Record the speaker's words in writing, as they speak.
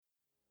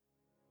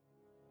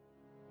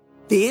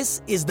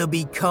This is the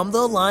Become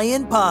the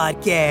Lion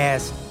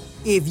podcast.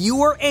 If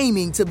you are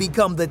aiming to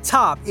become the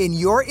top in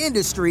your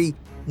industry,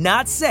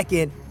 not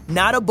second,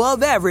 not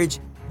above average,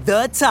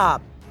 the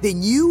top,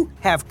 then you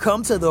have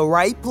come to the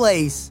right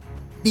place.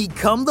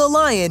 Become the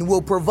Lion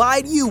will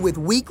provide you with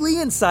weekly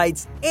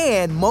insights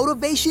and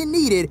motivation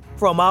needed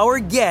from our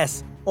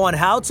guests on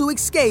how to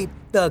escape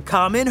the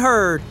common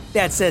herd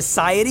that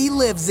society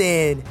lives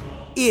in.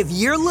 If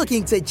you're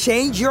looking to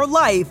change your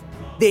life,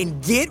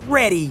 then get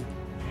ready.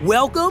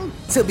 Welcome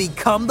to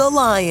Become the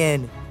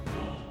Lion.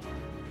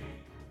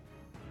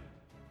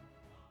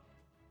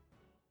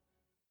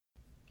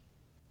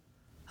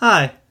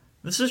 Hi,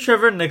 this is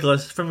Trevor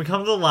Nicholas from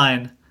Become the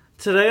Lion.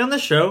 Today on the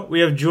show,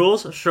 we have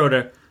Jules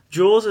Schroeder.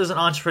 Jules is an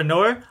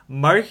entrepreneur,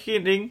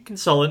 marketing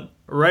consultant,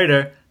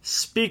 writer,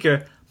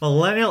 speaker,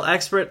 millennial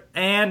expert,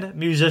 and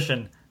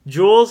musician.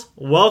 Jules,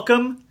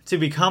 welcome to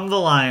Become the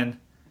Lion.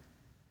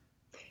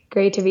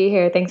 Great to be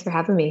here. Thanks for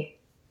having me.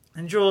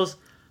 And Jules,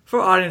 for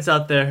our audience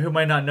out there who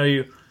might not know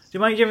you, do you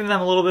mind giving them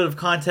a little bit of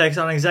context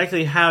on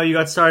exactly how you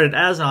got started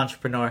as an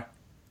entrepreneur?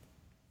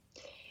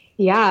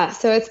 Yeah,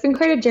 so it's been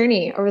quite a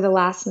journey over the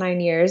last 9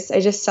 years. I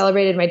just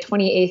celebrated my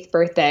 28th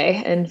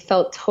birthday and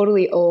felt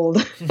totally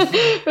old for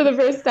the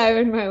first time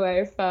in my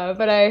life.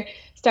 But I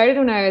started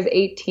when I was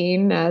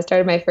 18,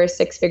 started my first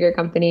six-figure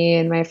company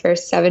and my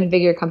first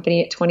seven-figure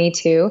company at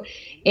 22.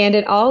 And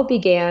it all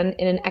began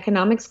in an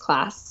economics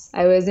class.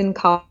 I was in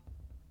college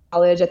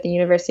at the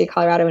University of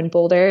Colorado in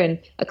Boulder, and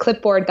a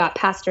clipboard got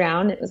passed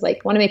around. It was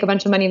like, want to make a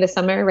bunch of money this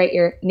summer? Write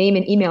your name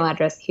and email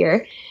address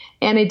here.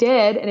 And I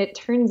did, and it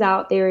turns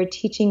out they were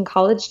teaching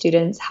college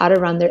students how to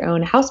run their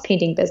own house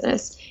painting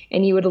business.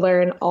 And you would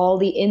learn all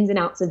the ins and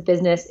outs of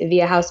business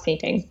via house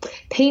painting.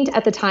 Paint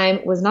at the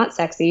time was not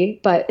sexy,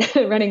 but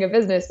running a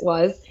business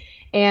was.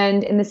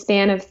 And in the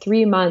span of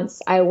 3 months,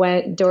 I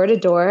went door to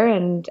door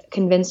and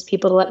convinced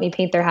people to let me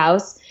paint their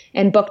house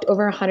and booked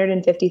over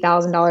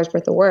 $150,000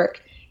 worth of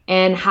work,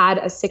 and had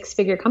a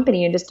six-figure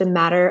company in just a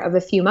matter of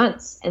a few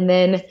months, and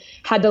then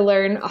had to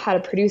learn how to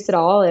produce it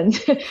all, and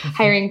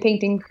hiring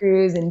painting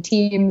crews and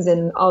teams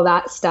and all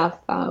that stuff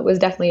was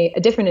definitely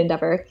a different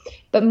endeavor.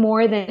 But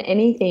more than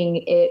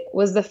anything, it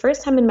was the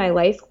first time in my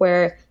life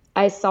where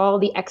I saw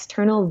the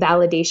external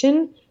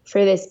validation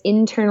for this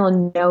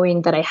internal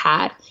knowing that I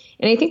had.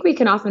 And I think we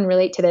can often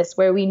relate to this,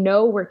 where we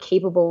know we're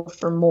capable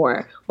for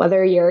more.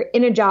 Whether you're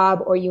in a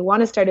job or you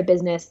want to start a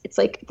business, it's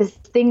like this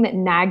thing that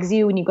nags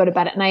you when you go to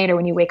bed at night or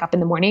when you wake up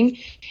in the morning.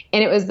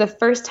 And it was the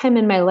first time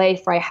in my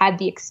life where I had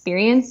the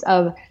experience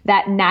of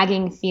that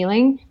nagging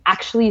feeling,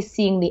 actually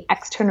seeing the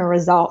external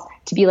result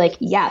to be like,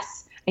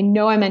 yes, I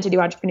know I'm meant to do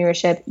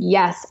entrepreneurship.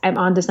 Yes, I'm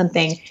onto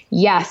something.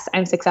 Yes,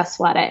 I'm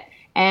successful at it.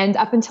 And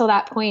up until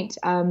that point,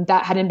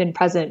 that hadn't been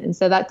present. And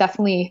so that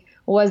definitely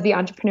was the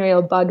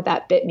entrepreneurial bug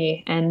that bit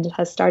me and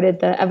has started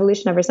the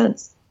evolution ever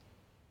since.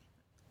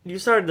 You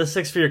started a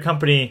six-figure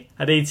company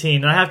at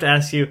 18, and I have to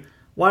ask you,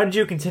 why did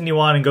you continue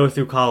on and go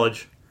through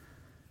college?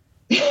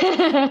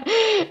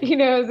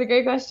 It was a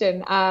great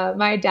question.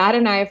 My dad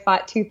and I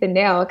fought tooth and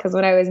nail because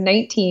when I was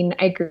 19,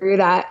 I grew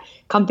that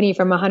company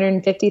from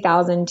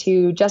 $150,000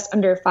 to just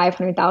under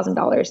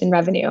 $500,000 in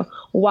revenue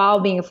while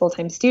being a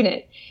full-time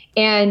student.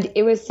 And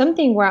it was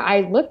something where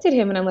I looked at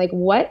him and I'm like,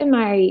 what am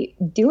I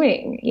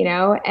doing?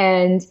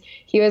 And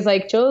he was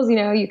like, Jules,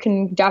 you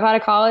can drop out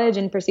of college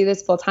and pursue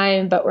this full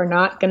time, but we're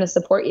not going to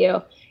support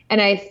you.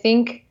 And I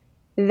think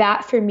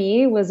that for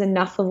me was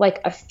enough of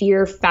like a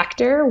fear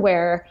factor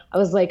where I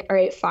was like, all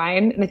right,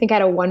 fine. And I think I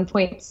had a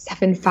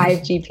 1.75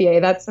 GPA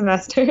that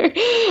semester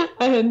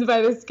and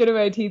by the skin of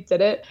my teeth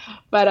did it.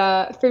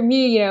 But for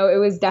me, it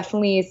was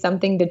definitely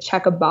something to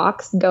check a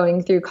box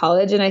going through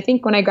college. And I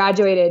think when I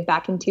graduated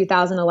back in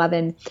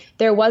 2011,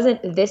 there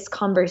wasn't this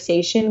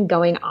conversation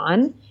going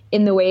on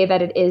in the way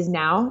that it is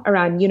now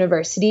around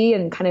university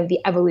and kind of the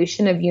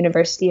evolution of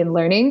university and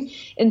learning.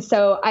 And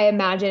so I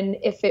imagine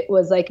if it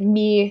was like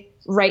me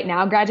right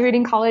now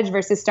graduating college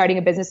versus starting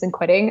a business and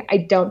quitting, I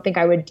don't think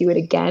I would do it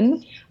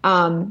again.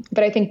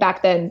 But I think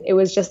back then it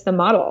was just the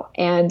model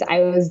and I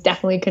was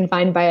definitely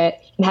confined by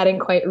it and hadn't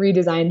quite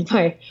redesigned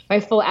my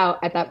full out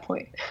at that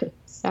point.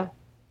 So,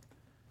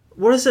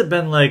 what has it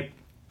been like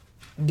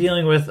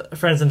dealing with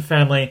friends and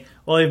family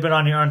while you've been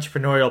on your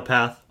entrepreneurial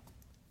path?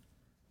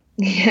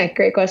 Yeah,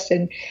 great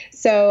question.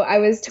 So I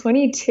was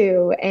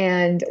 22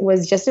 and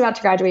was just about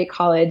to graduate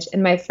college,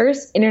 and my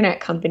first internet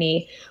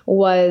company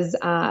was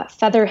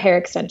Feather Hair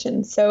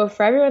Extensions. So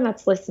for everyone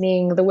that's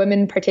listening, the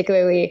women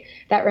particularly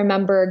that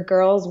remember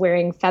girls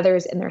wearing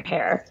feathers in their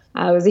hair,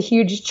 it was a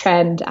huge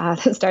trend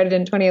that started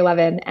in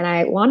 2011, and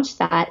I launched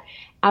that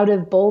out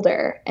of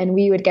Boulder. And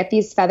we would get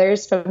these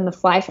feathers from the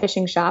fly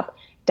fishing shop,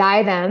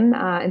 dye them,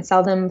 and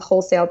sell them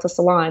wholesale to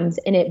salons,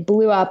 and it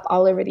blew up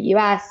all over the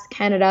US,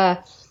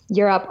 Canada,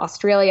 Europe,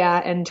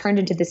 Australia, and turned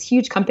into this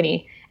huge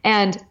company.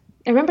 And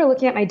I remember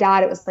looking at my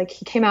dad. It was like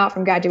he came out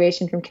from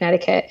graduation from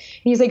Connecticut. And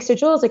he's like, so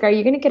Jules, like, are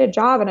you going to get a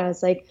job? And I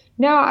was like,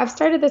 no, I've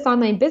started this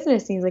online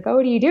business. And he's like, oh,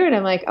 what are you doing? And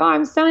I'm like, oh,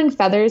 I'm selling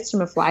feathers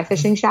from a fly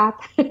fishing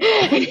shop. And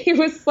he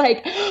was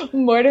like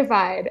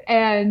mortified.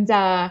 And,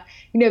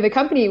 the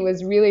company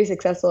was really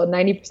successful,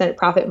 90%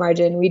 profit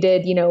margin. We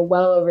did,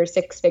 well over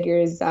 6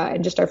 figures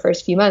in just our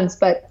first few months.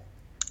 But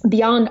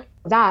beyond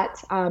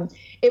that,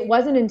 it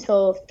wasn't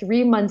until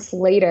 3 months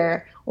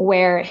later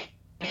where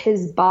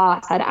his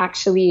boss had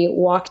actually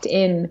walked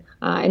in,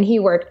 and he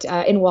worked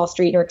in Wall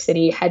Street, New York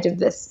City, head of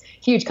this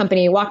huge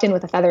company, walked in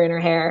with a feather in her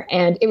hair.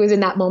 And it was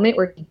in that moment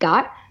where he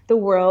got the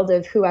world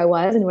of who I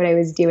was and what I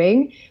was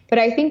doing. But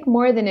I think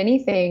more than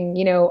anything,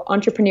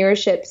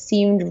 entrepreneurship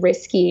seemed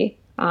risky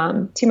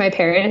to my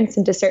parents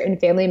and to certain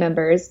family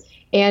members.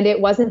 And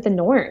it wasn't the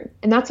norm.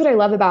 And that's what I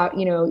love about,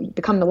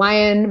 Become the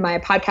Lion, my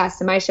podcast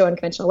and my show,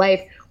 Unconventional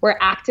Life. We're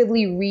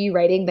actively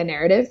rewriting the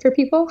narrative for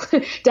people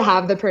to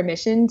have the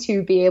permission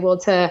to be able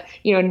to,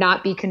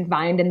 not be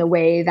confined in the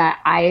way that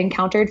I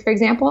encountered, for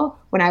example,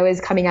 when I was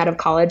coming out of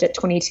college at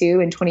 22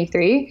 and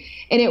 23.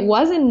 And it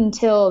wasn't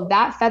until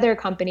that feather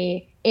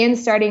company and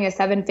starting a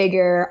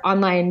 7-figure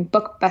online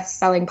book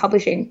best-selling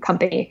publishing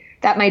company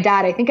that my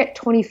dad, I think at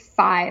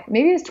 25,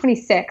 maybe it was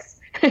 26,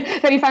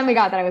 that he finally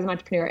got that I was an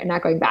entrepreneur and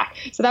not going back.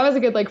 So that was a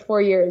good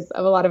 4 years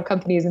of a lot of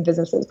companies and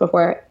businesses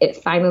before it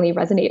finally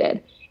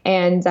resonated.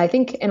 And I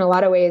think in a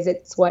lot of ways,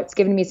 it's what's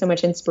given me so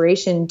much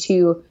inspiration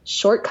to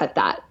shortcut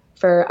that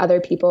for other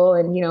people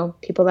and,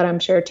 people that I'm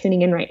sure are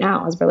tuning in right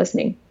now as we're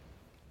listening.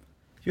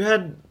 You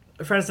had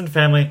friends and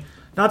family,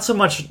 not so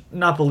much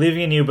not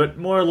believing in you, but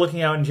more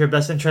looking out into your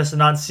best interest and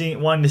not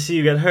wanting to see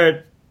you get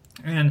hurt.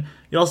 And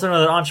you also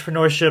know that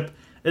entrepreneurship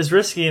is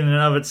risky in and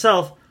of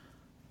itself.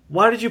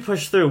 Why did you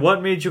push through?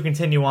 What made you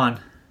continue on?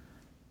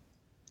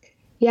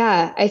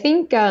 Yeah, I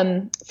think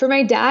for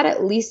my dad,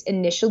 at least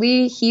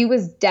initially, he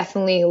was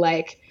definitely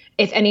like,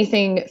 if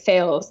anything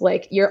fails,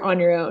 you're on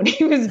your own.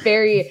 He was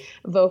very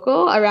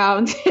vocal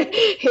around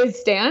his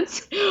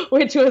stance,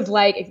 which was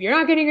like, if you're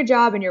not getting a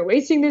job and you're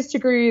wasting this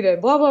degree,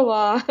 then blah, blah,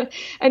 blah.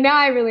 And now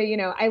I really,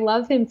 I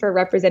love him for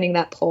representing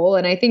that pole.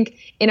 And I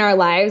think in our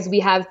lives,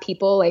 we have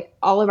people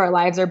all of our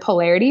lives are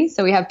polarity.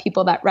 So we have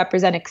people that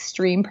represent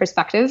extreme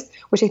perspectives,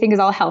 which I think is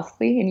all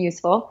healthy and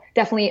useful,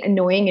 definitely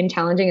annoying and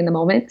challenging in the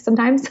moment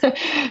sometimes.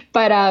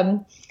 But,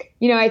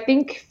 I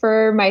think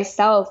for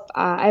myself,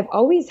 I've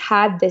always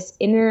had this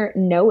inner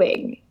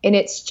knowing, and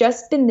it's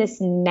just been this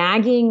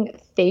nagging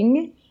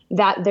thing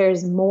that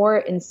there's more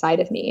inside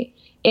of me.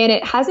 And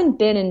it hasn't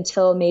been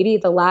until maybe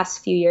the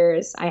last few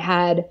years. I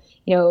had,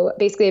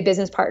 basically a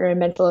business partner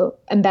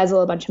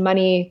embezzle a bunch of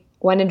money,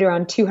 went into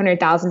around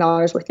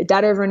 $200,000 worth of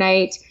debt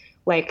overnight,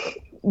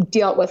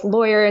 dealt with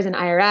lawyers and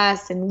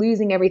IRS and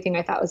losing everything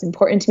I thought was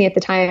important to me at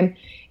the time.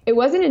 It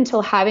wasn't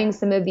until having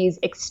some of these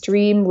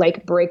extreme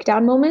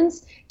breakdown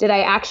moments did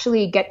I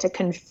actually get to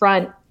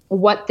confront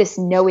what this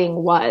knowing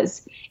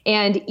was.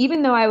 And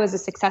even though I was a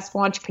successful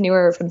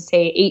entrepreneur from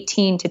say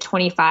 18 to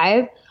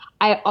 25,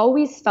 I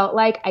always felt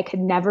like I could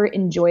never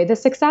enjoy the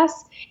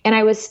success, and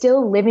I was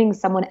still living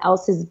someone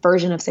else's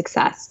version of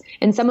success.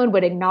 And someone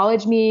would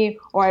acknowledge me,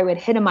 or I would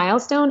hit a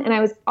milestone, and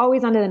I was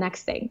always on to the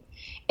next thing.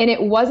 And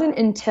it wasn't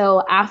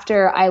until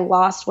after I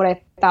lost what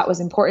I thought was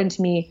important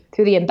to me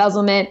through the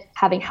embezzlement,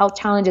 having health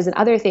challenges and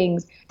other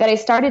things, that I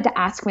started to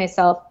ask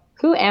myself,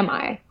 who am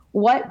I?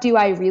 What do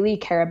I really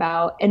care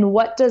about? And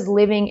what does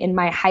living in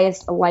my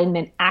highest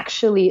alignment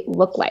actually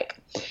look like?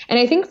 And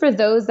I think for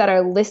those that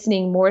are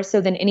listening more so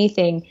than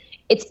anything,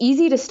 it's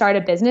easy to start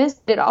a business.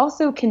 It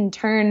also can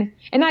turn,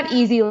 and not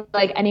easy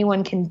like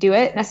anyone can do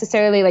it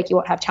necessarily, you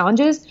won't have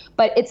challenges,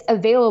 but it's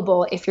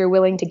available if you're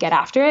willing to get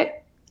after it.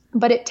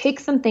 But it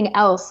takes something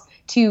else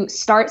to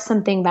start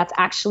something that's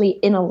actually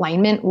in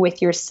alignment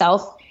with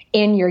yourself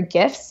and your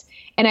gifts.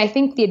 And I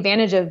think the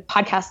advantage of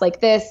podcasts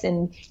like this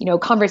and,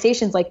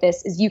 conversations like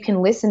this is you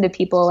can listen to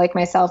people like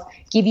myself,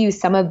 give you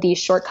some of these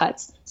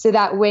shortcuts so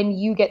that when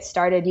you get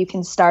started, you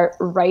can start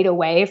right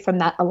away from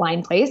that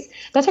aligned place.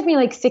 That took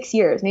me 6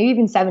 years, maybe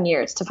even 7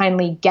 years to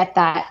finally get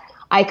that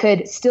I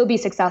could still be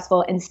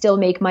successful and still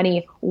make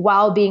money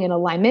while being in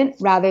alignment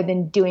rather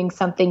than doing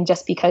something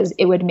just because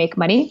it would make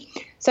money.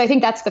 So I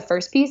think that's the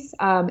first piece.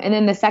 And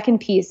then the second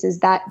piece is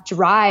that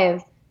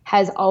drive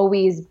has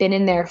always been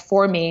in there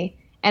for me.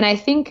 And I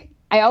think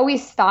I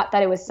always thought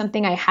that it was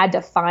something I had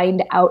to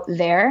find out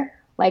there.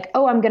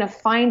 I'm going to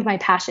find my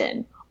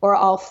passion, or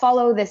I'll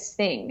follow this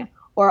thing,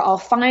 or I'll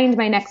find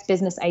my next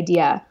business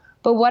idea.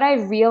 But what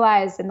I've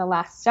realized in the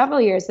last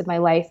several years of my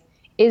life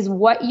is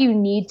what you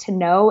need to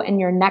know and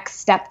your next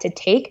step to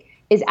take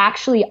is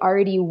actually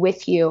already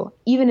with you,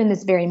 even in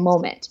this very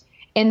moment.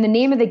 And the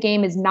name of the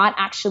game is not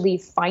actually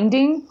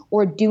finding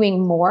or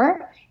doing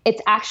more.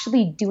 It's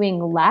actually doing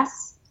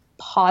less,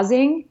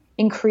 pausing,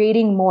 and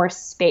creating more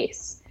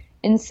space.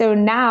 And so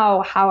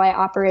now how I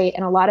operate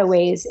in a lot of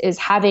ways is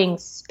having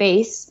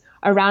space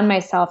around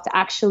myself to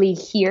actually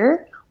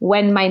hear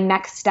when my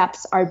next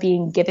steps are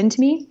being given to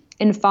me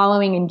and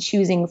following and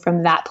choosing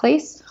from that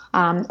place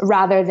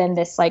rather than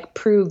this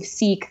prove,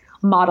 seek,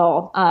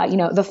 model,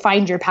 the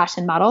find your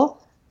passion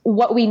model.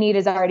 What we need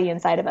is already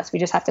inside of us. We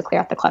just have to clear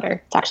out the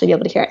clutter to actually be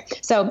able to hear it.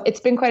 So it's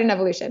been quite an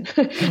evolution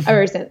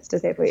ever since, to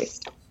say the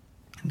least.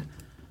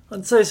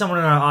 Let's say someone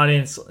in our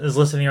audience is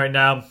listening right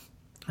now,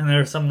 and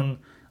there's someone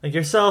like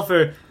yourself,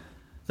 or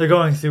they're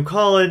going through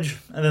college,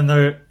 and then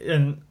they're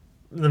in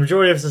the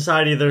majority of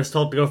society, they're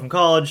told to go from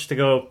college to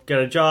go get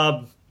a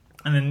job,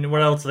 and then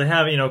what else do they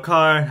have?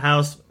 Car,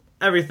 house,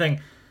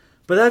 everything.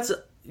 But that's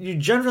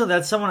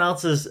someone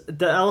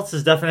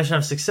else's definition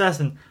of success.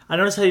 And I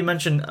noticed how you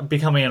mentioned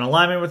becoming in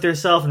alignment with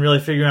yourself and really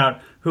figuring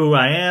out who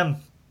I am.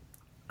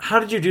 How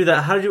did you do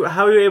that? How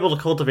are you able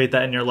to cultivate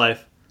that in your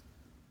life?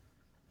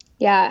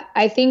 Yeah,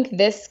 I think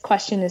this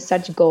question is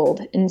such gold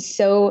in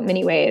so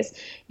many ways,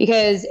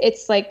 because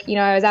it's like,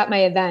 I was at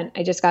my event.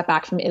 I just got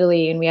back from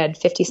Italy, and we had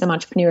 50 some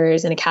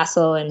entrepreneurs in a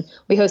castle, and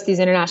we host these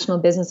international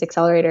business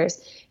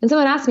accelerators. And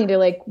someone asked me,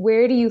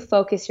 where do you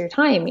focus your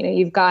time?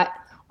 You've got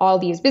all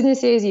these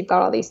businesses, you've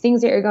got all these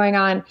things that are going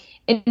on.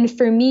 And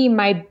for me,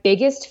 my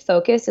biggest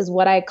focus is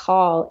what I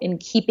call in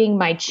keeping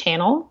my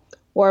channel,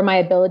 or my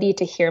ability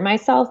to hear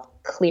myself,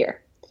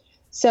 clear.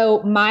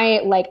 So my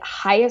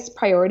highest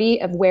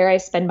priority of where I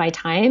spend my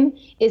time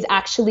is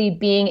actually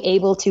being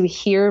able to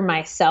hear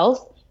myself,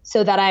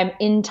 so that I'm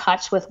in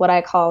touch with what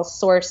I call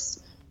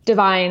source,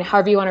 divine,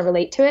 however you want to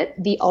relate to it,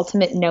 the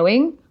ultimate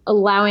knowing,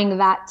 allowing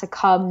that to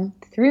come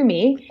through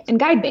me and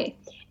guide me.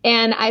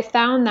 And I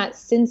found that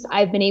since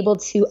I've been able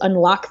to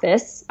unlock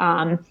this,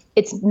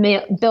 it's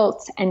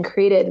built and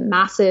created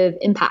massive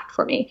impact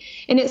for me.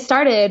 And it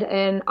started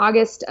in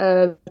August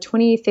of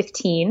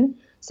 2015.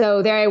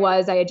 So there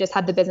I had just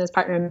had the business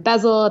partner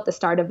embezzle at the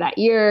start of that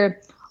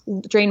year,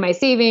 drained my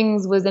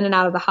savings, was in and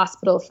out of the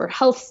hospital for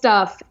health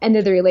stuff,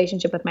 ended the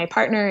relationship with my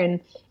partner, and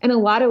in a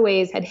lot of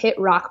ways had hit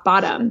rock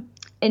bottom,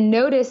 and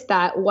noticed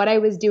that what I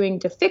was doing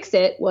to fix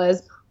it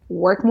was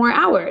work more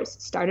hours,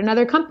 start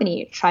another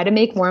company, try to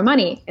make more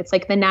money. It's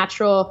like the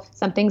natural,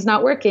 something's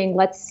not working,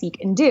 let's seek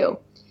and do.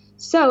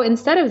 So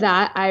instead of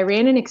that, I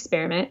ran an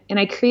experiment, and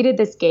I created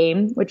this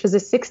game, which was a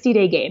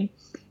 60-day game.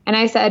 And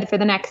I said, for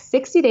the next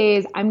 60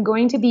 days, I'm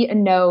going to be a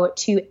no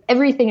to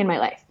everything in my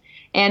life.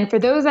 And for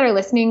those that are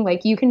listening,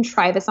 you can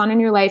try this on in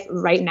your life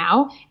right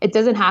now. It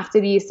doesn't have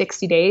to be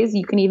 60 days.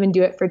 You can even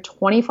do it for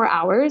 24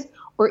 hours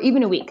or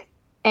even a week.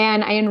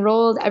 And I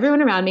enrolled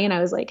everyone around me, and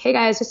I was like, hey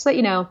guys, just to let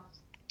you know,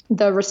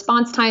 the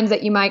response times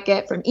that you might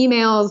get from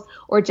emails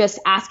or just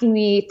asking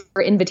me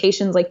for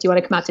invitations, do you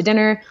want to come out to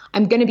dinner?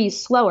 I'm going to be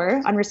slower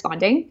on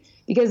responding,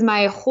 because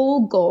my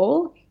whole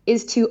goal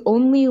is to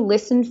only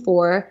listen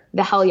for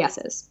the hell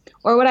yeses,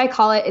 or what I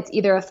call it, it's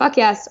either a fuck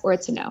yes or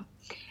it's a no.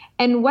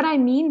 And what I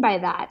mean by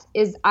that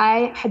is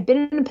I had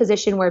been in a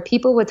position where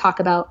people would talk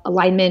about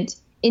alignment,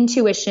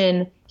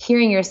 intuition,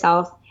 hearing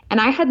yourself, and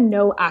I had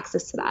no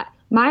access to that.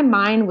 My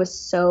mind was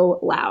so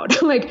loud.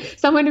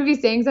 Someone would be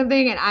saying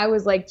something and I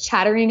was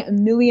chattering a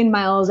million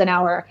miles an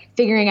hour,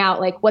 figuring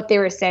out what they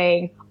were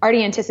saying,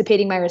 already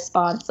anticipating my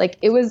response.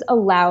 It was a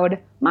loud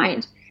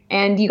mind.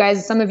 And you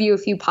guys, some of you,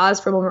 if you pause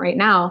for a moment right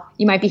now,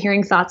 you might be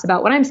hearing thoughts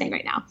about what I'm saying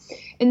right now.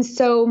 And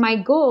so my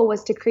goal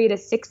was to create a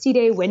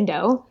 60-day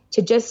window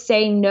to just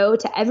say no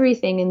to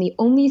everything. And the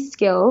only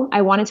skill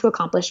I wanted to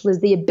accomplish was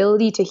the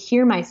ability to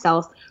hear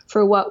myself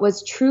for what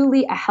was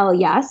truly a hell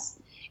yes.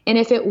 And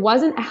if it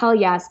wasn't a hell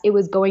yes, it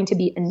was going to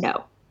be a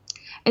no.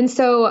 And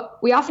so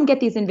we often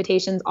get these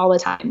invitations all the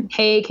time.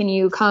 Hey, can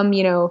you come,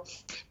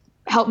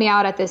 help me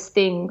out at this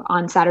thing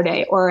on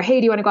Saturday? Or,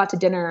 hey, do you want to go out to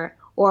dinner?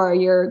 Or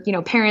your,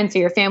 parents or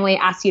your family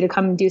ask you to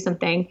come and do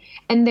something.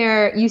 And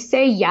you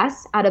say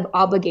yes out of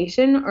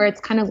obligation, or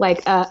it's kind of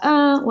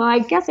well, I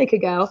guess I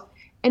could go.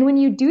 And when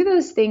you do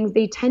those things,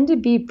 they tend to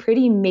be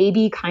pretty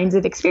maybe kinds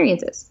of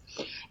experiences.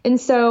 And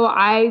so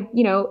I,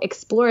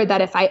 explored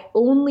that if I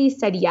only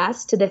said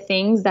yes to the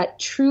things that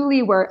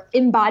truly were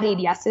embodied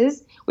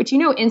yeses, which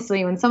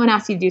instantly when someone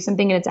asks you to do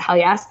something and it's a hell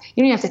yes,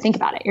 you don't even have to think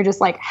about it. You're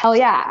just like, hell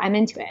yeah, I'm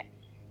into it.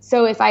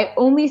 So if I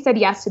only said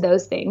yes to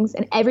those things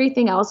and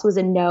everything else was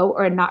a no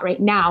or a not right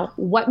now,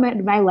 what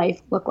might my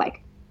life look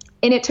like?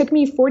 And it took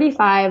me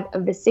 45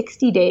 of the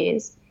 60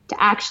 days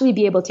to actually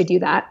be able to do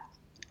that.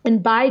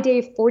 And by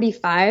day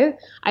 45,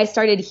 I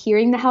started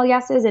hearing the hell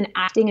yeses and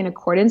acting in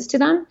accordance to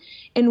them.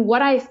 And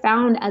what I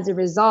found as a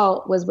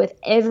result was with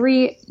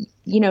every,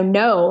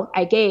 no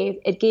I gave,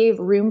 it gave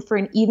room for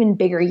an even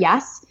bigger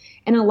yes.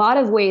 In a lot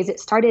of ways, it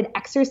started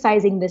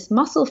exercising this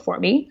muscle for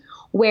me,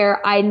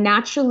 where I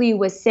naturally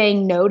was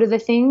saying no to the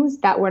things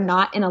that were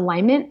not in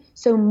alignment.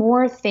 So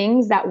more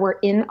things that were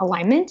in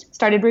alignment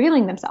started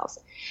revealing themselves.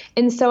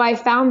 And so I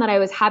found that I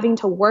was having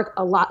to work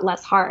a lot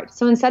less hard.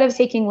 So instead of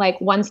taking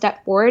one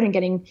step forward and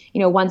getting,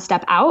 one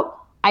step out,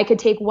 I could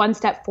take one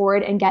step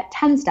forward and get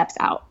 10 steps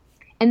out.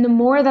 And the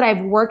more that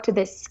I've worked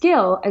this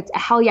skill, it's a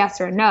hell yes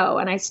or no,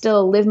 and I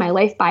still live my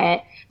life by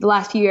it the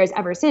last few years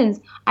ever since,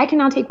 I can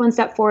now take one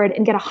step forward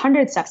and get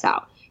 100 steps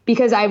out.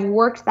 Because I've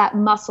worked that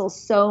muscle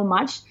so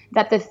much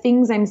that the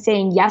things I'm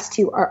saying yes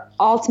to are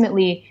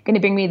ultimately going to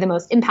bring me the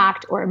most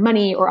impact or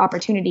money or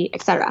opportunity,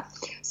 etc.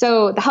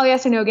 So the hell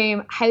yes or no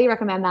game, highly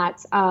recommend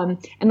that. And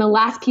the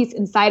last piece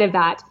inside of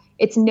that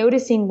It's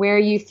noticing where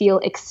you feel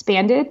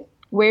expanded,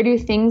 where do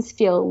things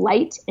feel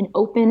light and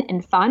open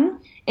and fun,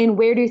 and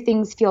where do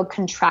things feel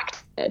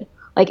contracted?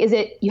 Like, is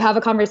it you have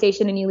a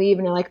conversation and you leave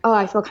and you're like, oh,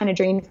 I feel kind of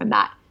drained from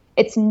that.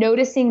 It's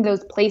noticing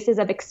those places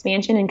of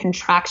expansion and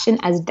contraction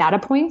as data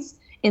points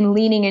and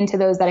leaning into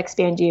those that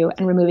expand you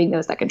and removing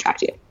those that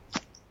contract you.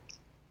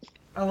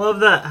 I love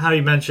that how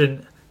you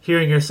mentioned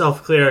hearing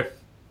yourself clear.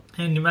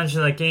 And you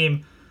mentioned that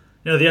game,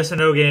 the yes or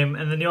no game.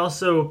 And then you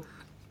also,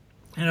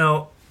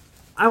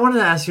 I wanted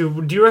to ask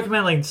you, do you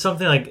recommend like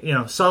something like,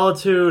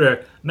 solitude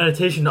or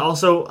meditation to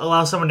also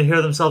allow someone to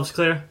hear themselves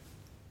clear?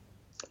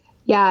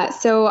 Yeah,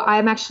 so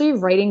I'm actually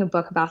writing a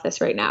book about this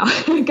right now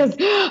because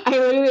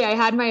I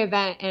had my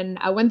event, and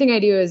one thing I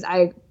do is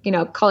I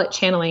call it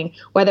channeling,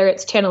 whether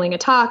it's channeling a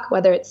talk,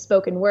 whether it's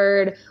spoken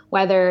word,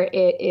 whether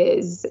it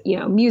is,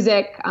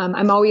 music.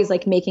 I'm always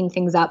like making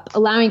things up,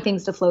 allowing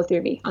things to flow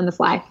through me on the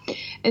fly.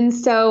 And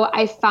so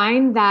I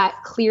find that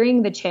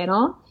clearing the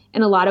channel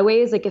in a lot of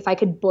ways, like if I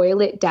could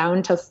boil it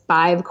down to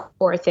 5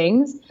 core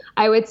things,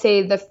 I would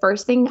say the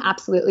first thing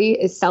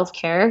absolutely is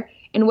self-care.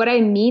 And what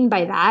I mean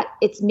by that,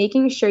 it's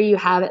making sure you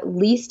have at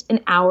least an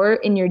hour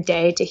in your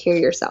day to hear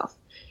yourself.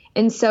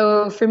 And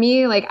so for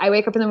me, like I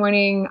wake up in the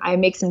morning, I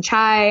make some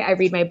chai, I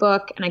read my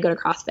book, and I go to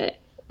CrossFit.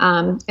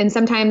 And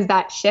sometimes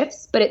that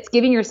shifts, but it's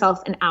giving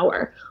yourself an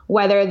hour,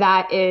 whether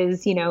that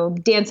is,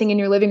 dancing in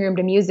your living room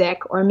to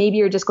music, or maybe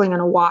you're just going on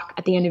a walk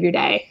at the end of your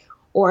day,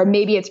 or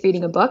maybe it's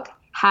reading a book.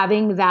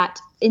 Having that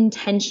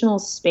intentional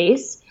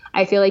space,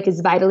 I feel like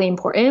is vitally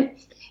important.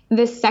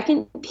 The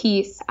second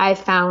piece I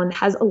found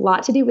has a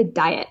lot to do with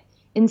diet.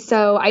 And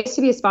so I used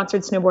to be a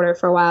sponsored snowboarder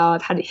for a while.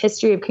 I've had a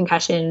history of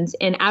concussions,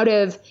 and out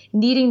of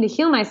needing to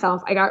heal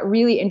myself, I got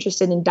really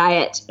interested in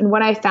diet. And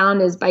what I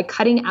found is by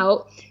cutting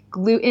out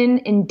gluten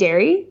and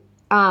dairy,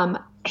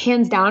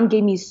 hands down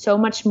gave me so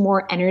much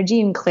more energy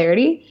and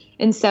clarity.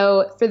 And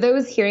so for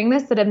those hearing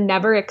this that have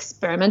never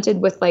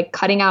experimented with like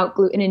cutting out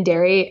gluten and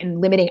dairy and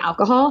limiting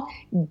alcohol,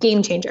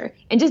 game changer.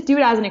 And just do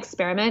it as an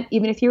experiment,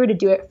 even if you were to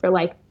do it for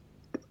like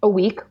a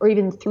week or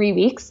even 3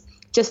 weeks,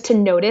 just to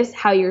notice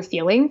how you're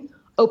feeling,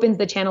 opens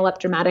the channel up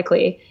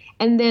dramatically.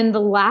 And then the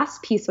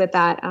last piece with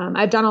that,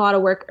 I've done a lot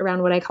of work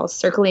around what I call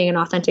circling and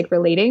authentic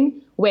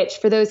relating, which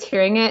for those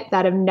hearing it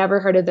that have never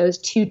heard of those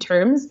 2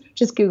 terms,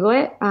 just Google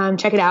it,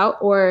 check it out.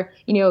 Or,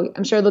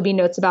 I'm sure there'll be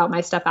notes about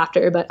my stuff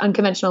after, but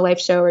Unconventional Life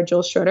Show or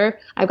Jules Schroeder,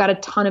 I've got a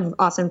ton of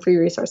awesome free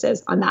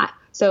resources on that.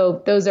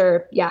 So those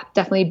are,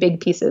 definitely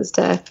big pieces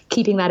to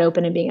keeping that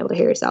open and being able to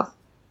hear yourself.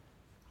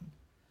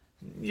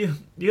 You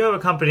have a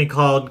company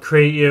called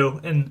Create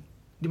You, and do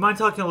you mind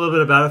talking a little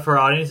bit about it for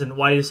our audience and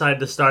why you decided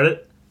to start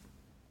it?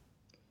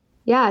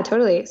 Yeah,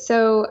 totally.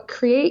 So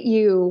Create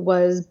You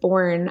was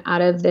born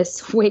out of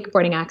this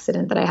wakeboarding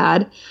accident that I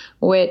had,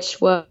 which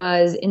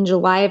was in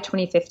July of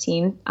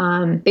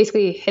 2015.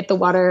 Basically hit the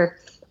water.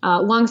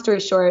 Long story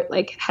short,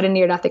 like had a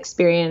near-death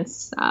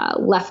experience,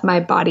 left my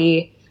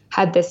body,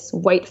 had this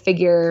white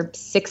figure,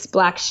 6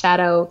 black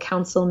shadow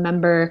council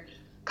member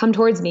come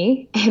towards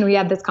me, and we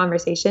had this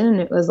conversation,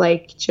 and it was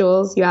like,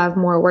 Jules, you have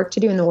more work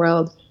to do in the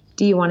world.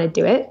 Do you want to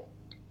do it?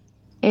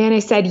 And I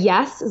said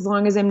yes, as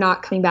long as I'm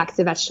not coming back as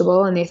a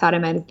vegetable. And they thought I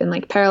might have been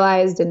like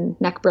paralyzed and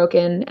neck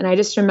broken. And I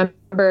just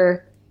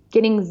remember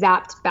getting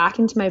zapped back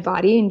into my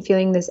body and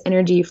feeling this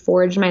energy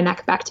forge my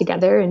neck back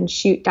together and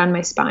shoot down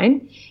my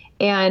spine.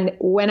 And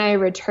when I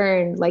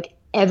returned, like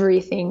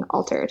everything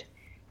altered.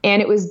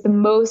 And it was the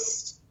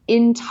most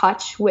in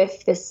touch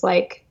with this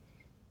like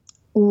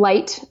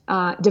light,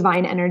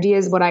 divine energy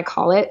is what I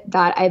call it,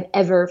 that I've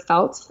ever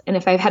felt. And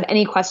if I've had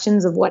any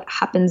questions of what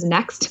happens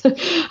next,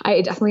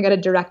 I definitely got a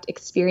direct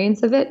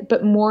experience of it.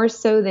 But more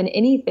so than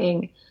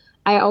anything,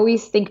 I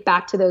always think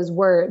back to those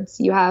words.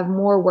 You have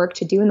more work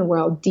to do in the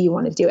world. Do you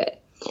want to do it?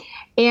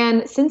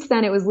 And since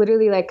then, it was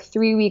literally like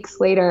 3 weeks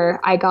later,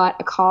 I got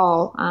a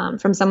call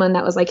from someone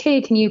that was like,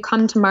 hey, can you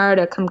come tomorrow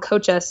to come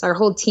coach us? Our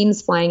whole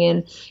team's flying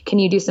in. Can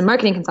you do some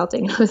marketing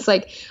consulting? And I was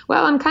like,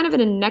 well, I'm kind of in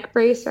a neck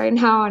brace right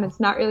now, and it's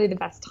not really the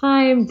best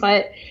time.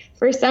 But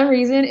for some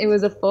reason, it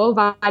was a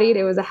full-bodied,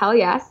 it was a hell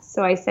yes.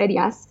 So I said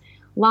yes.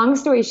 Long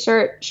story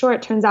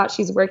short, turns out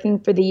she's working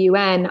for the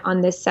UN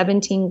on this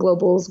 17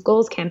 Global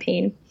Goals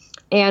campaign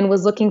and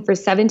was looking for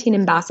 17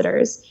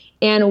 ambassadors.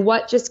 And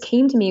what just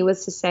came to me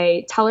was to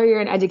say, tell her you're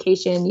in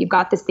education. You've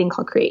got this thing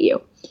called Create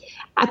You.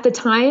 At the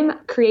time,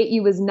 Create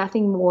You was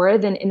nothing more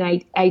than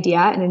an idea,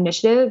 an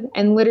initiative.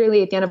 And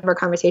literally at the end of our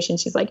conversation,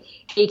 she's like,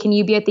 hey, can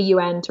you be at the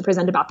UN to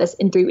present about this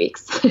in 3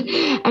 weeks?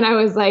 And I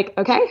was like,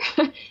 okay,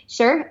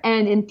 sure.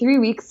 And in 3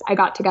 weeks, I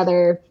got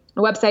together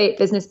a website,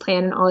 business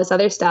plan, and all this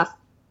other stuff.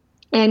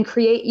 And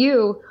Create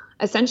You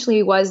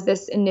essentially was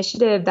this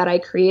initiative that I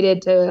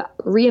created to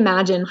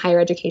reimagine higher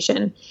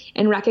education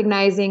and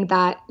recognizing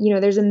that,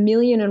 there's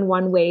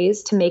 1,000,001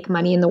 ways to make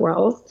money in the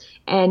world.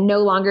 And no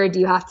longer do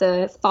you have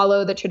to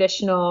follow the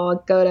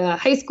traditional, go to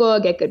high school,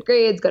 get good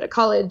grades, go to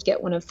college,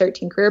 get one of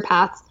 13 career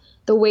paths.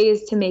 The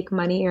ways to make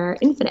money are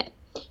infinite.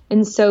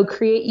 And so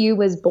Create You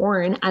was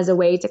born as a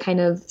way to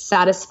kind of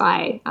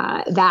satisfy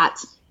that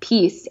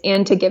piece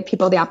and to give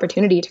people the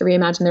opportunity to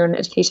reimagine their own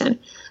education.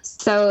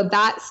 So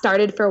that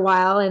started for a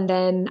while. And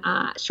then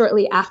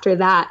shortly after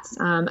that,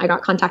 I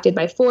got contacted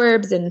by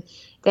Forbes, and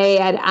they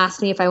had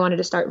asked me if I wanted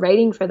to start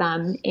writing for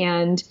them.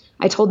 And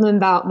I told them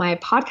about my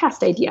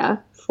podcast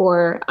idea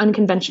for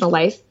Unconventional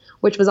Life,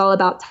 which was all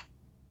about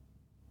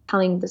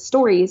telling the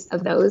stories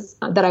of those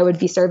that I would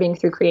be serving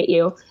through Create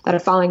You that are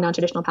following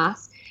non-traditional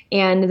paths.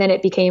 And then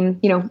it became,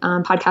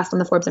 podcast on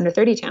the Forbes Under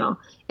 30 channel.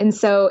 And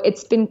so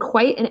it's been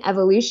quite an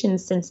evolution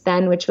since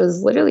then, which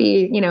was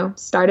literally,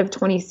 start of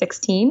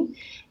 2016.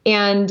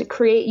 And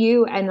Create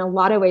You, in a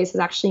lot of ways, has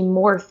actually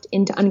morphed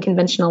into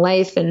Unconventional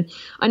Life. And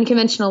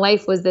Unconventional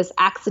Life was this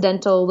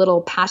accidental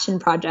little passion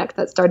project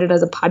that started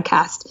as a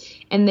podcast.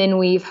 And then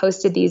we've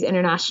hosted these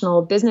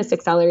international business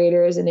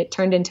accelerators, and it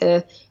turned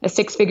into a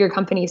 6-figure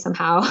company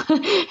somehow.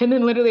 And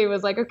then literally it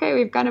was like, okay,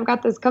 we've kind of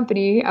got this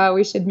company.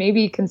 We should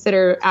maybe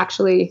consider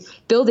actually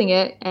building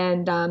it.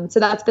 And so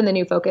that's been the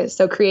new focus.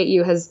 So Create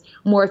You has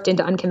morphed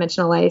into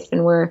Unconventional Life,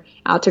 and we're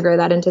out to grow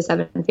that into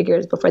 7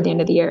 figures before the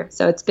end of the year.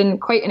 So it's been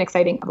quite an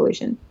exciting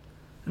evolution.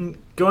 And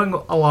going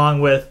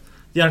along with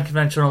the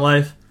Unconventional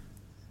Life,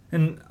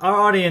 and our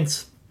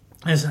audience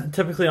is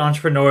typically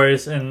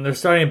entrepreneurs and they're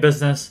starting a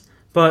business,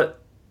 but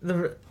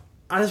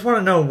I just want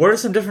to know, what are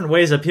some different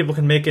ways that people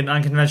can make an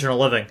unconventional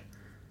living?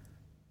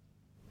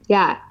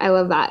 Yeah, I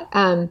love that.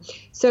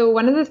 So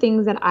one of the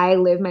things that I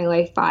live my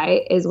life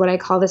by is what I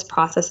call this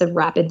process of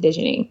rapid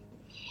visioning.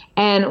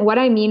 And what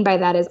I mean by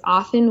that is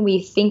often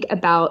we think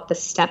about the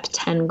step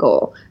 10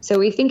 goal. So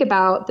we think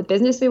about the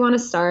business we want to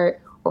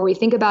start, or we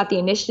think about the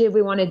initiative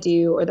we want to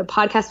do, or the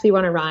podcast we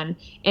want to run.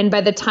 And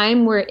by the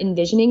time we're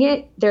envisioning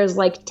it, there's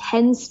like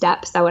 10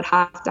 steps that would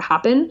have to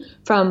happen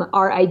from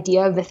our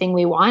idea of the thing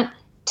we want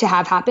to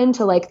have happen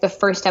to like the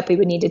first step we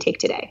would need to take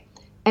today.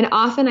 And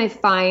often I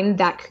find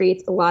that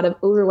creates a lot of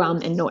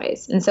overwhelm and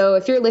noise. And so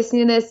if you're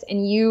listening to this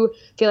and you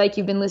feel like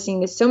you've been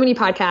listening to so many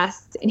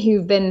podcasts and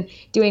you've been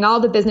doing all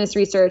the business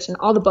research and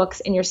all the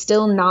books and you're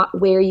still not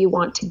where you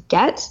want to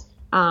get,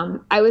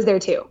 I was there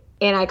too.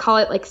 And I call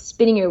it like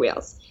spinning your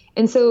wheels.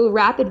 And so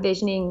rapid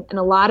visioning in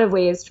a lot of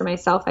ways for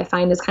myself, I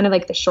find is kind of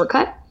like the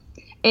shortcut.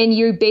 And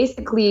you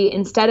basically,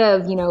 instead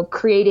of,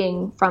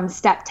 creating from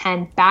step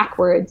 10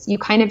 backwards, you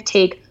kind of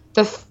take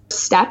the first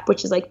step,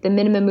 which is like the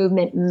minimum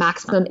movement,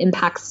 maximum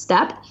impact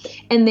step,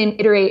 and then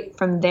iterate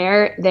from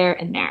there,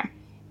 and there.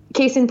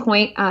 Case in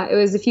point, it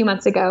was a few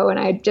months ago and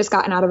I had just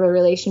gotten out of a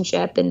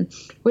relationship and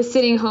was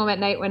sitting home at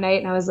night one night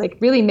and I was like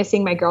really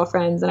missing my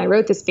girlfriends. And I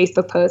wrote this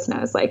Facebook post and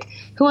I was like,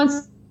 who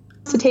wants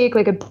to take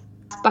like a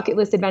bucket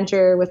list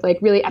adventure with like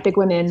really epic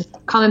women?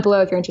 Comment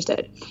below if you're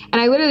interested.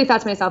 And I literally thought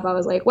to myself, I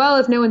was like, well,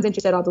 if no one's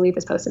interested, I'll delete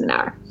this post in an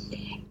hour.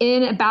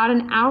 In about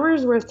an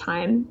hour's worth of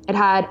time, it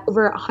had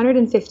over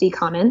 150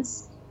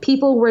 comments.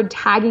 People were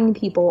tagging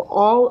people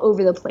all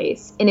over the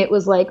place. And it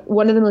was like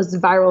one of the most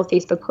viral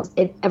Facebook posts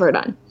I've ever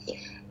done.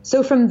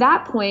 So from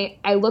that point,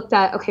 I looked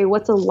at, okay,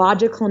 what's a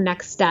logical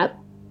next step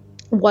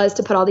was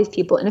to put all these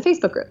people in a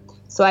Facebook group.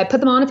 So I put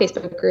them all in a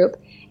Facebook group.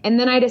 And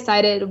then I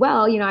decided,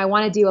 well, I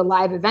want to do a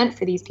live event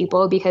for these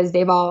people because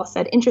they've all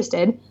said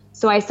interested.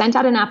 So I sent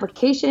out an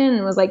application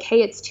and was like,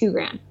 hey, it's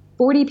 $2,000.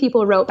 40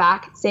 people wrote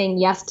back saying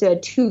yes to a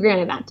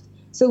 $2,000 event.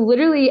 So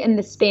literally in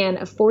the span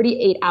of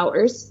 48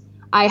 hours,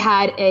 I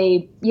had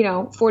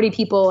 40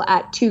 people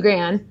at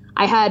 $2,000.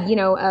 I had,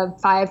 a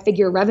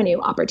 5-figure revenue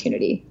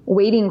opportunity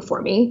waiting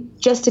for me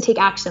just to take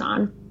action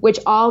on, which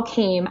all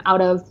came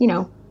out of,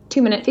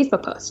 2-minute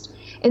Facebook post.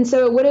 And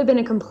so it would have been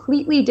a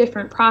completely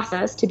different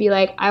process to be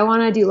like, I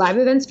want to do live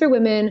events for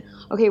women.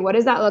 Okay, what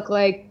does that look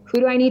like? Who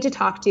do I need to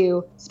talk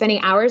to?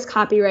 Spending hours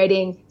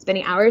copywriting,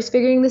 spending hours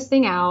figuring this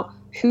thing out.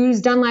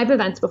 Who's done live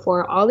events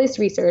before? All this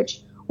research.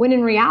 When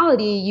in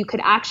reality, you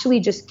could actually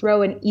just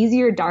throw an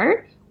easier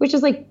dart, which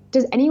is like,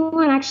 does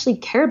anyone actually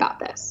care about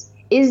this?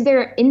 Is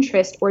there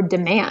interest or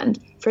demand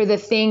for the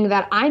thing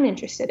that I'm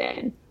interested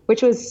in?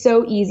 Which was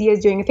so easy as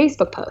doing a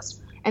Facebook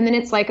post. And then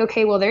it's like,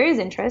 okay, well, there is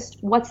interest.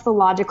 What's the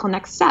logical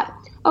next step?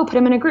 Oh, put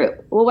them in a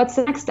group. Well, what's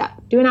the next step?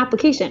 Do an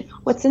application.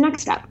 What's the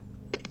next step?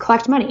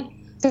 Collect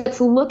money. So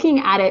it's looking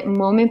at it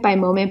moment by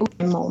moment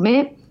by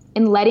moment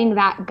and letting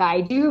that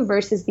guide you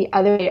versus the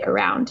other way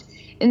around.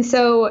 And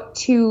so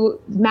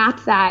to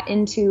map that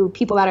into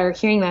people that are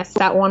hearing this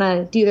that want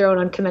to do their own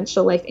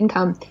unconventional life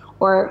income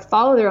or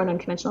follow their own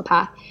unconventional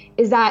path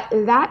is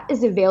that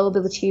is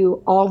available to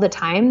you all the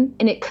time.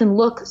 And it can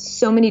look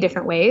so many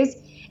different ways.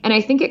 And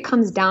I think it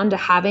comes down to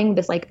having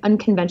this like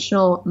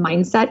unconventional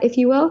mindset, if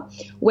you will,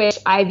 which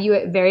I view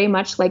it very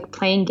much like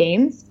playing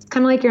games. It's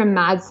kind of like you're a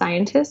mad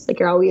scientist, like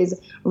you're always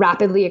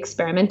rapidly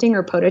experimenting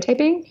or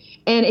prototyping.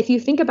 And if you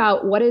think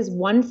about what is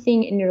one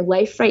thing in your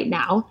life right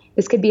now,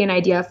 this could be an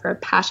idea for a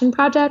passion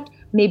project.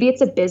 Maybe it's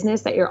a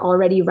business that you're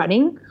already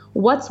running.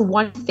 What's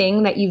one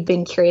thing that you've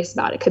been curious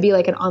about? It could be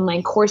like an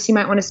online course you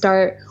might want to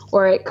start,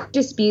 or it could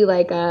just be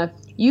like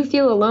you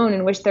feel alone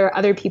and wish there are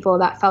other people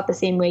that felt the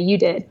same way you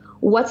did.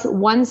 What's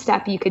one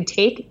step you could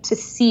take to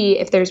see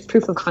if there's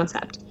proof of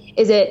concept?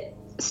 Is it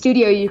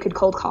studio you could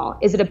cold call?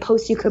 Is it a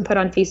post you could put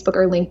on Facebook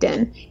or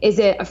LinkedIn? Is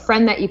it a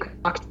friend that you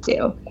could talk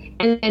to?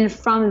 And then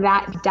from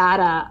that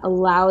data,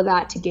 allow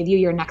that to give you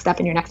your next step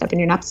and your next step and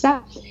your next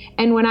step.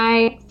 And when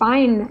I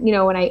find,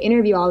 when I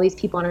interview all these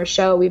people on our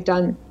show, we've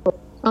done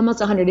almost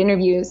 100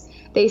 interviews,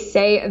 they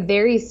say a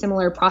very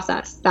similar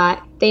process,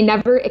 that they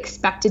never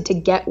expected to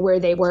get where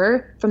they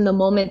were from the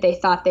moment they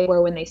thought they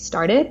were when they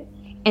started.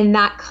 And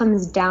that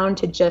comes down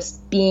to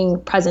just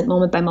being present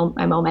moment by moment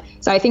by moment.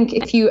 So I think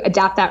if you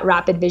adapt that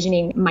rapid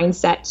visioning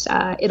mindset,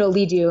 it'll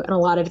lead you in a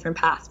lot of different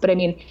paths. But I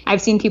mean,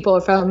 I've seen people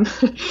from,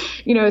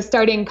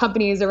 starting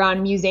companies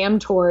around museum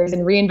tours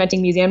and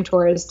reinventing museum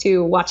tours,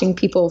 to watching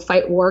people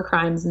fight war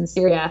crimes in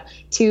Syria,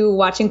 to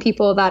watching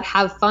people that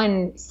have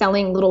fun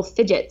selling little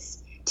fidgets,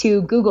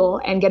 to Google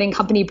and getting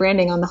company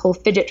branding on the whole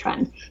fidget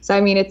trend. So,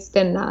 I mean, it's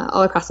been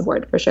all across the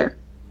board for sure.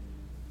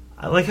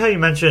 I like how you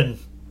mentioned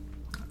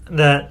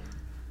that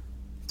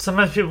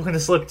sometimes people can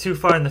just look too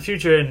far in the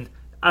future, and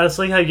I just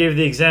like how you gave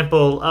the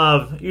example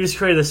of you just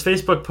created this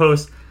Facebook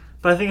post,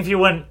 but I think if you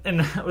went in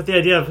with the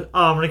idea of,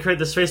 I'm going to create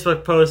this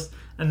Facebook post,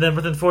 and then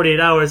within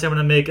 48 hours I'm going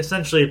to make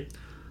essentially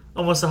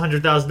almost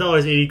 $100,000,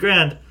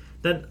 $80,000,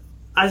 then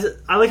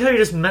I like how you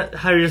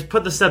just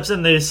put the steps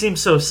in. They just seem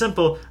so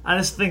simple. I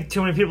just think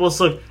too many people just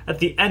look at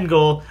the end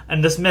goal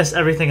and just miss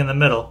everything in the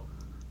middle.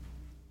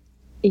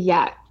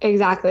 Yeah,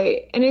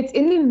 exactly. And it's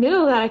in the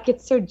middle that it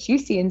gets so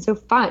juicy and so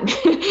fun.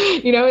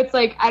 It's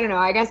like, I don't know,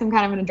 I guess I'm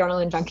kind of an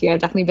adrenaline junkie. I've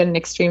definitely been an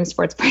extreme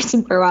sports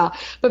person for a while.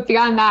 But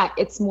beyond that,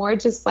 it's more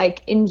just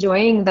like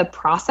enjoying the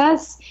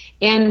process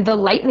and the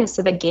lightness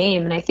of the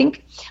game. And I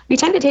think we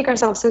tend to take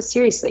ourselves so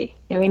seriously.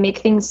 We make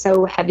things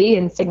so heavy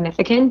and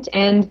significant.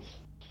 And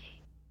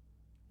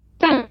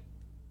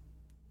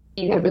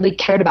I really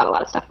cared about a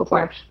lot of stuff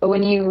before. But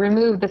when you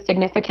remove the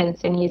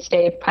significance and you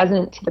stay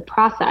present to the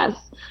process,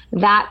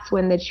 that's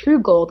when the true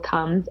gold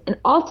comes. And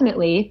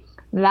ultimately,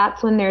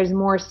 that's when there's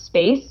more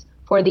space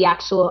for the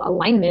actual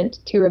alignment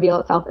to reveal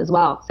itself as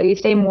well. So you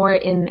stay more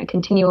in a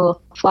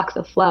continual flux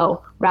of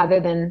flow rather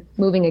than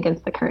moving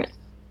against the current.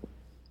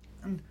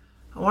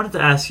 I wanted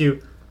to ask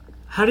you,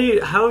 how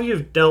have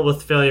you dealt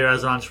with failure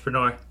as an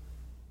entrepreneur?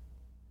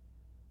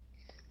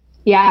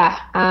 Yeah,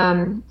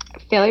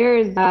 failure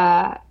is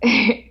a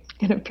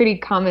pretty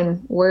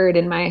common word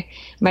in my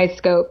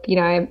scope.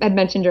 I had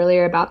mentioned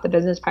earlier about the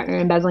business partner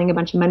embezzling a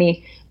bunch of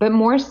money, but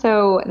more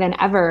so than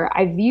ever,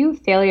 I view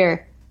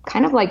failure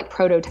kind of like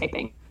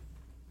prototyping.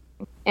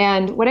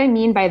 And what I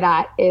mean by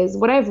that is,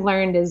 what I've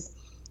learned is,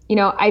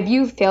 I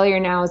view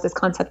failure now as this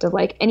concept of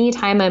like,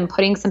 anytime I'm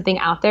putting something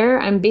out there,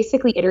 I'm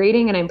basically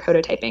iterating and I'm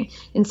prototyping.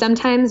 And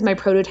sometimes my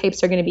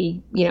prototypes are going to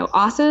be,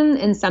 awesome.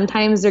 And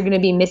sometimes they're going to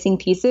be missing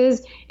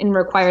pieces and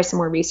require some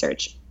more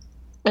research.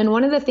 And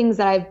one of the things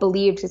that I've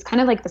believed is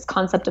kind of like this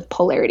concept of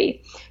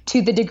polarity.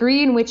 To the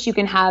degree in which you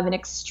can have an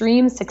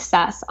extreme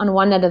success on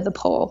one end of the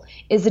pole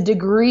is the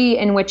degree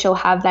in which you'll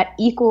have that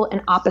equal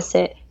and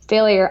opposite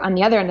failure on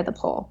the other end of the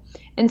pole.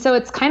 And so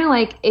it's kind of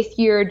like, if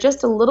you're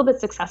just a little bit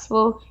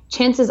successful,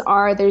 chances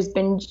are there's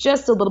been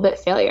just a little bit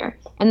failure.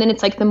 And then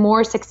it's like, the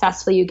more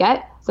successful you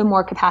get, the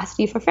more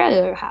capacity for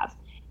failure you have.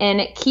 And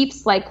it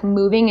keeps like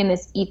moving in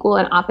this equal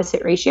and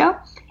opposite ratio.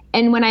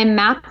 And when I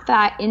map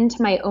that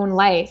into my own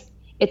life,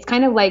 it's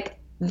kind of like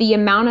the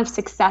amount of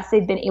success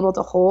I've been able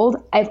to hold,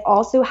 I've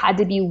also had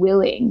to be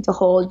willing to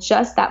hold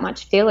just that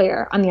much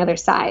failure on the other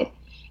side.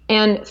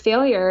 And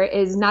failure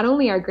is not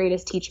only our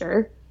greatest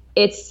teacher,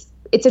 it's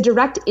a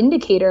direct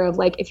indicator of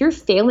like, if you're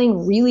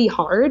failing really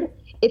hard,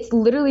 it's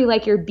literally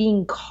like you're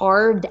being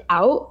carved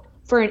out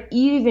for an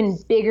even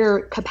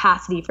bigger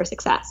capacity for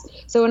success.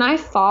 So when I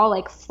fall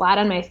like flat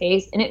on my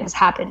face, and it has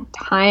happened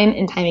time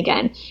and time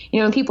again,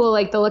 and people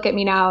like, they'll look at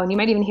me now, and you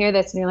might even hear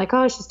this and you're like,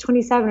 oh, she's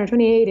 27 or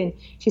 28 and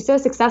she's so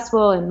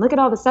successful and look at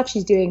all the stuff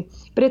she's doing.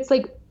 But it's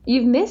like,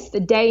 you've missed the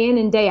day in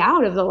and day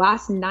out of the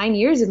last 9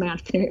 years of my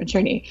entrepreneurial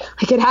journey.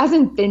 Like, it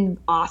hasn't been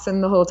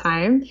awesome the whole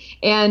time,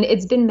 and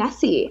it's been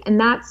messy. And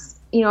that's,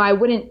 I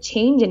wouldn't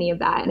change any of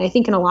that. And I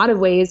think in a lot of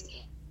ways,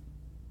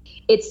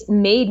 it's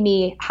made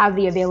me have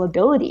the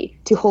availability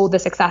to hold the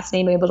success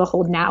I'm able to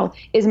hold now,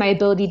 is my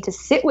ability to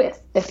sit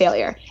with the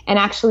failure and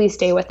actually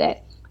stay with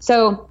it.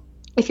 So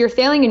if you're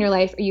failing in your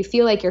life, or you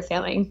feel like you're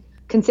failing,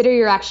 consider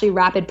you're actually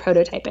rapid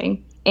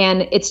prototyping.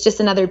 And it's just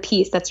another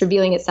piece that's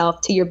revealing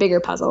itself to your bigger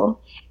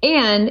puzzle.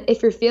 And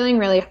if you're failing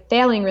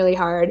really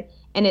hard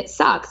and it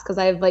sucks, because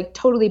I've like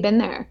totally been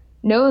there,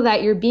 know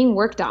that you're being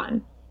worked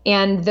on.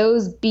 And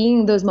those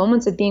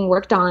moments of being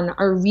worked on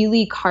are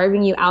really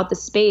carving you out the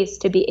space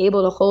to be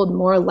able to hold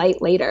more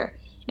light later.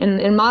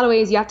 And in a lot of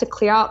ways, you have to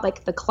clear out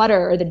like the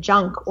clutter or the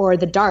junk or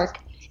the dark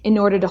in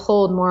order to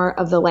hold more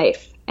of the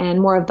life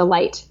and more of the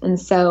light. And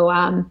so,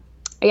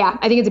 yeah,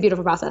 I think it's a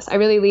beautiful process. I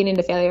really lean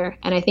into failure.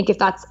 And I think if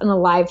that's an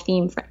alive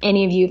theme for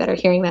any of you that are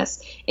hearing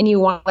this and you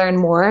want to learn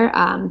more,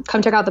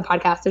 come check out the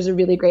podcast. There's a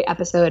really great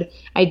episode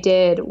I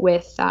did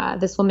with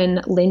this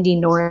woman, Lindy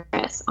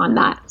Norris, on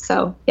that.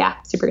 So yeah,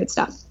 super good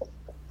stuff.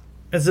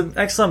 It's an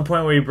excellent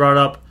point where you brought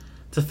up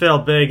to fail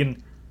big.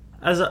 And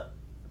as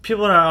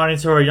people in our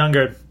audience who are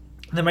younger,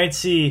 they might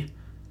see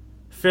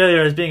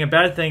failure as being a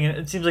bad thing. And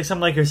it seems like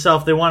someone like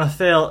yourself, they want to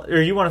fail,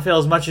 or you want to fail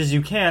as much as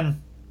you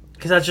can,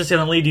 because that's just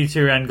going to lead you to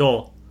your end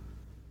goal.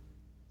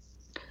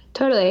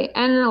 Totally.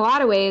 And in a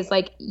lot of ways,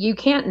 like, you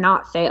can't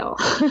not fail.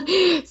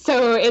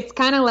 So it's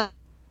kind of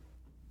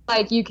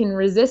like you can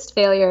resist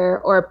failure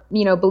or,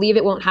 believe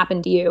it won't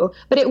happen to you,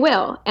 but it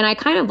will. And I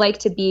kind of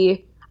like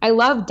I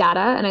love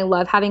data and I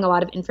love having a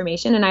lot of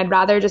information, and I'd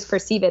rather just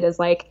perceive it as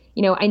like,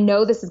 I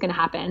know this is going to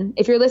happen.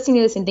 If you're listening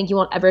to this and think you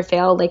won't ever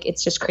fail, like,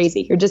 it's just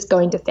crazy. You're just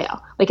going to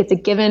fail. Like, it's a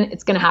given.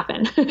 It's going to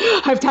happen.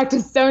 I've talked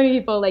to so many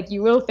people, like,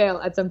 you will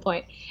fail at some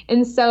point.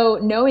 And so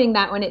knowing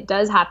that when it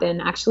does happen,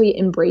 actually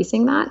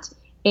embracing that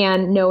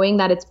and knowing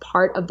that it's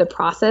part of the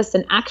process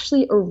and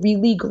actually a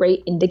really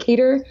great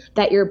indicator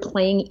that you're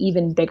playing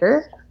even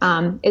bigger,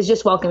 is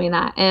just welcoming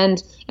that.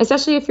 And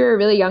especially if you're a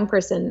really young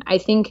person, I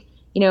think,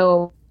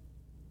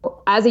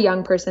 as a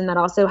young person that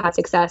also has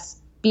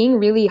success, being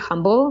really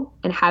humble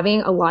and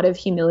having a lot of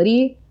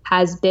humility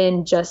has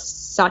been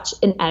just such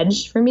an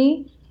edge for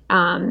me.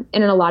 And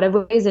in a lot of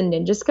ways, a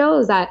ninja skill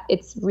is that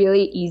it's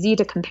really easy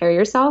to compare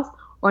yourself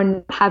or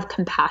not have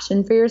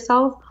compassion for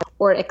yourself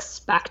or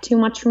expect too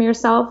much from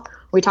yourself.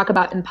 We talk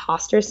about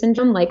imposter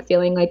syndrome, like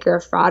feeling like you're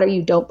a fraud or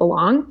you don't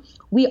belong.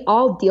 We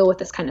all deal with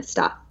this kind of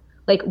stuff.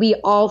 Like, we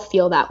all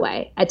feel that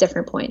way at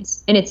different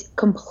points, and it's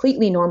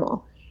completely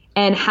normal.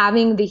 And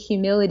having the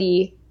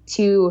humility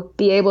to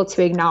be able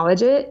to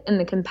acknowledge it and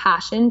the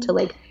compassion to,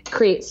 like,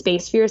 create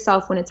space for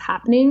yourself when it's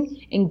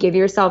happening and give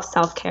yourself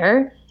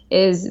self-care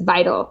is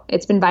vital.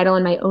 It's been vital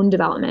in my own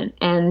development.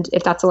 And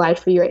if that's alive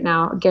for you right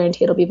now, I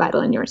guarantee it'll be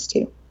vital in yours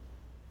too.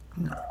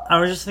 I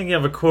was just thinking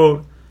of a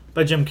quote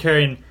by Jim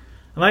Carrey, and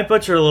I might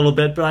butcher it a little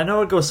bit, but I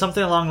know it goes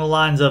something along the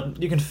lines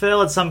of, you can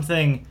fail at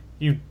something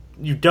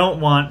you don't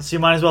want, so you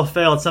might as well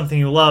fail at something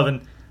you love.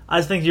 And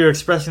I think you're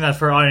expressing that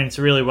for our audience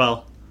really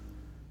well.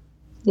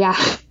 Yeah.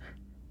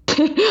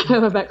 I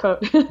love that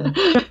quote.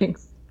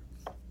 Thanks.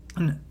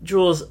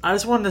 Jules, I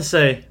just wanted to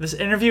say, this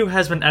interview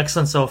has been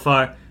excellent so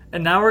far,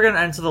 and now we're going to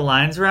enter the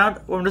lines round,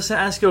 where I'm just going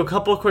to ask you a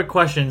couple of quick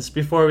questions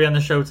before we end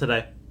the show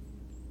today.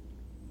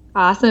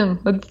 Awesome.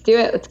 Let's do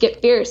it. Let's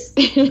get fierce.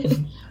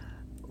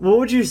 What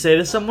would you say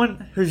to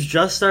someone who's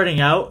just starting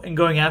out and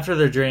going after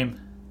their dream?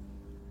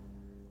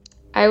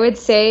 I would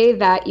say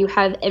that you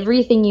have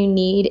everything you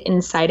need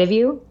inside of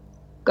you.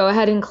 Go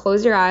ahead and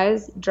close your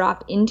eyes,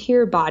 drop into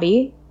your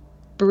body,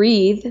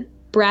 breathe.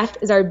 Breath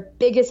is our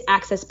biggest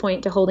access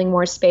point to holding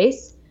more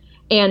space,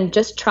 and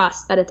just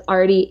trust that it's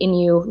already in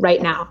you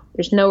right now.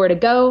 There's nowhere to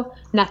go,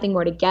 nothing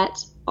more to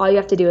get. All you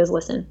have to do is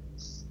listen.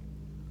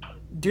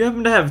 Do you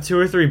happen to have 2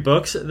 or 3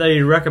 books that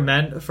you'd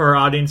recommend for our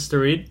audience to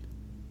read?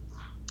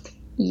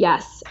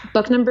 Yes.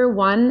 Book number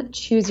 1,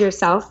 Choose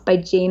Yourself by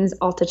James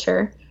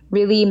Altucher,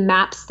 really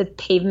maps the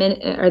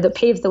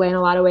paves the way in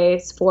a lot of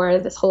ways for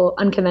this whole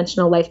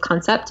unconventional life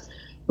concept.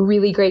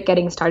 Really great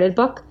getting started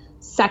book.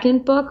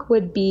 Second book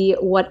would be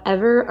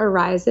Whatever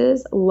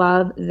Arises,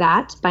 Love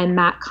That by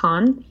Matt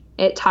Kahn.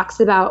 It talks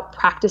about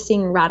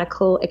practicing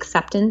radical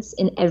acceptance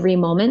in every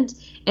moment,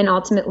 and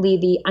ultimately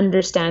the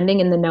understanding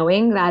and the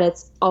knowing that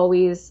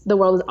the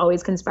world is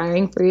always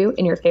conspiring for you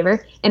in your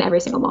favor in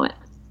every single moment.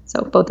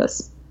 So both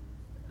those.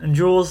 And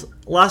Jules,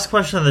 last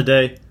question of the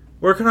day.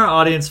 Where can our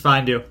audience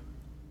find you?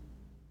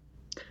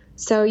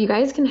 So you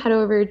guys can head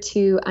over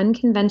to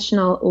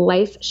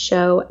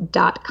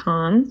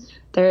unconventionallifeshow.com.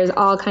 There's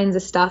all kinds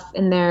of stuff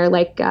in there,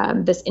 like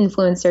this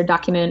influencer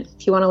document.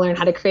 If you want to learn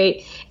how to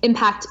create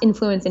impact,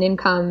 influence, and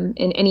income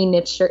in any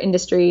niche or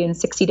industry in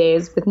 60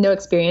 days with no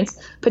experience,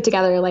 put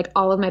together like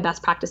all of my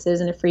best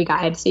practices in a free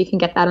guide. So you can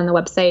get that on the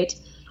website.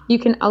 You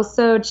can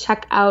also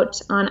check out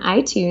on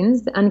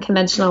iTunes the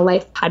Unconventional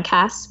Life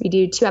podcast. We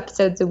do 2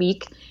 episodes a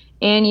week.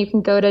 And you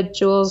can go to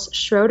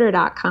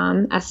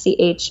julesschroeder.com,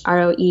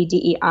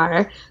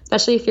 SCHROEDER,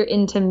 especially if you're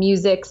into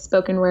music,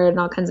 spoken word, and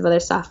all kinds of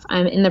other stuff.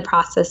 I'm in the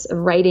process of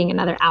writing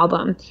another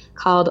album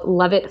called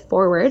Love It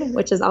Forward,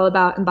 which is all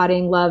about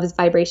embodying love's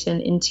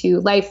vibration into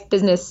life,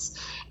 business,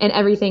 and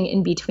everything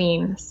in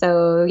between.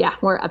 So yeah,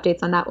 more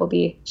updates on that will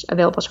be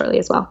available shortly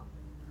as well.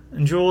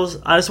 And Jules,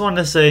 I just wanted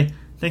to say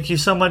thank you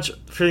so much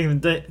for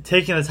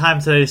taking the time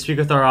today to speak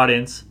with our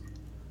audience.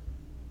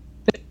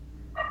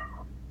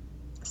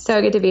 So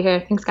good to be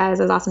here. Thanks, guys.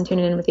 It was awesome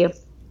tuning in with you.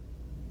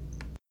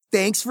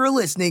 Thanks for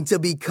listening to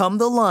Become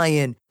the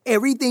Lion.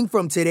 Everything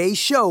from today's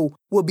show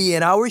will be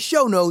in our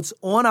show notes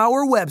on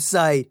our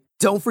website.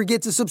 Don't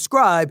forget to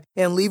subscribe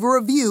and leave a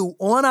review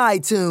on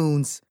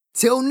iTunes.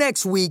 Till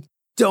next week,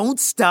 don't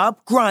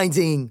stop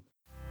grinding.